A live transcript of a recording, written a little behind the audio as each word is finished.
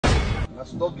I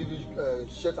should not give you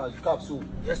shirt and cap soon.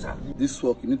 Yes, sir. This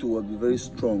work, you need to be very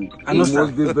strong. I know, you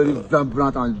must be very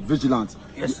vibrant and vigilant.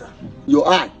 Yes, sir. Your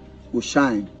eye will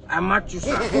shine. I'm at you,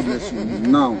 sir. God bless you.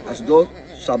 Now, as God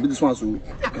shall be this one, so you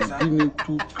can give me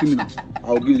 2 criminals.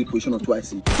 I will give you the position of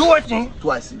 2IC. 2IC?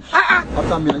 2IC.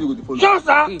 After me, and you go to follow. Sure,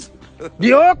 sir. The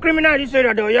whole criminal in this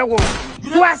area, the Oyewo.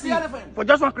 2IC for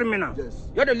just one criminal. Yes.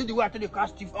 You're the lead the way to the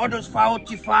cash thief, all those foul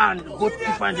thief and goat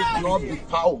thief and this. Not be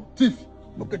foul. Thief.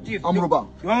 Okay, thief. I'm robber.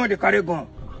 You want me to carry gun?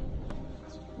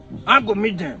 I'll go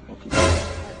meet them. Okay.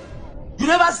 You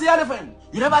never see anything.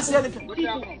 You never see anything.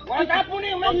 What's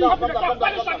happening, man? You want to be like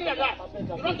that? You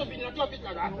want to be in your office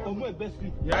like that?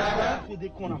 Yeah. They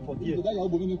corner for here.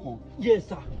 Yes,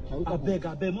 sir. I beg,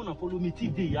 Mona follow me.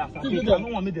 Thief day, yes, sir. I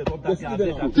don't want me to rob that guy.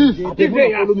 Thief day,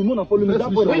 follow me. Mona follow me.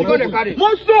 That boy. Where you going to carry?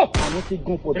 Monster! I don't take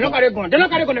gun for They don't carry gun. They don't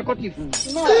carry gun. They cut thief.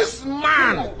 This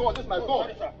man. This is my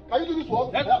God. Can you do this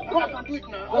work? Let's go and do it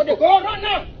now. Oh, they go run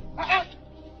now.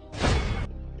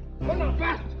 Go now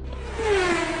fast.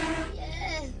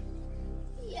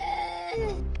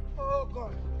 Oh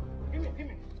God. Give me this.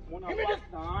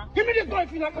 Give me this gun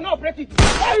if you cannot operate it.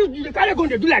 Why you carry gun?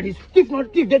 They do like this. Thief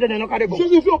not thief. They don't carry gun. So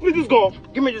if you operate this gun,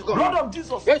 Give me this gun. Lord of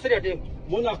Jesus. Yes, sir.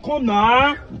 Mona, come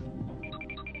now.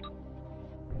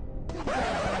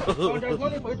 So there's no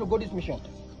need for you to go this mission.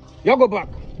 You go back.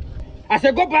 I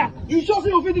said go back. You just say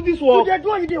you fit this work. You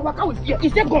do you work out with fear.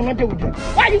 Is that gun not there with them?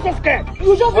 Why are you so scared?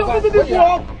 You just say you fit this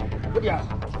work. Put the ass.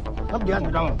 Not the ass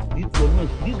with that one.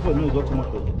 This boy knows not too much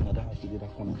for another house to get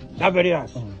that corner. That very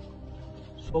ass.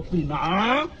 Softly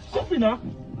now. Softly now.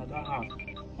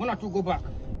 One or two go back.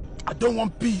 I don't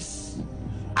want peace.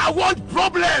 I want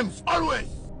problems always.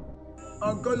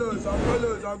 Angolos.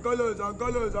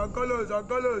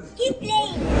 Keep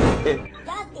playing.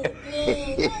 Just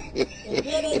play.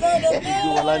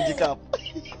 Hello,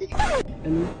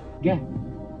 guy.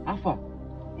 Alpha.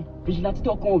 Vigilante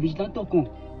talk on.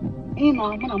 Eh,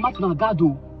 no, man, I'm not guard.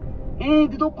 Eh,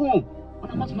 they don't come.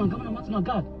 Man, I'm not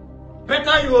guard.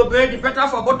 Better you obey, the better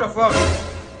for both of us.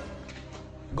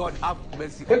 God have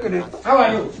mercy. Look at it. How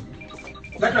are you?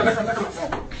 Better my phone.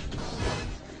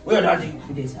 Where are daddy?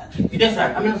 This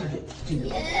side. I'm not of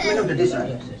this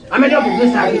side. I'm not of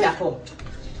this side.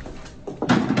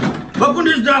 Open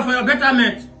this door for your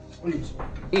betterment.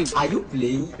 Are you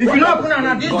playing? If you don't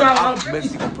open this door, I'll have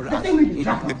mercy upon us. Give me the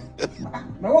trap.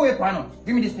 Now what way panel?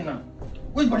 Give me this thing now.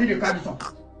 Which body they carry this on?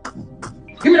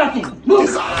 Give me that thing. Move.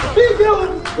 Go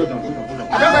down.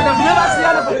 You never see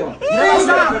anything.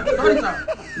 Sorry, sir.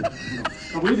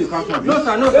 No,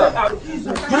 sir. You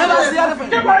never see anything.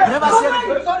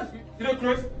 Sorry.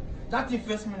 That thing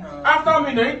face me now. After me,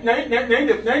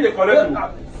 they collect you.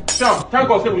 Thank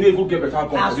God say we need to go get better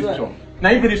gun for this one. Now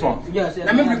you finish one. Yes,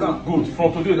 let me go. Good.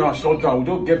 From today now, shut down. We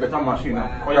don't get better machine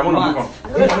now. Oh, yeah, move on.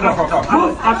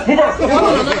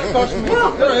 Touch me.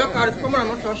 No, your car is coming and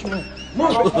not touch me.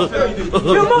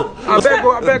 I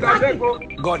beg go.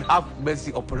 God have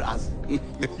mercy upon us.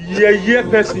 Yeah,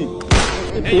 person.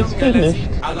 It's finished.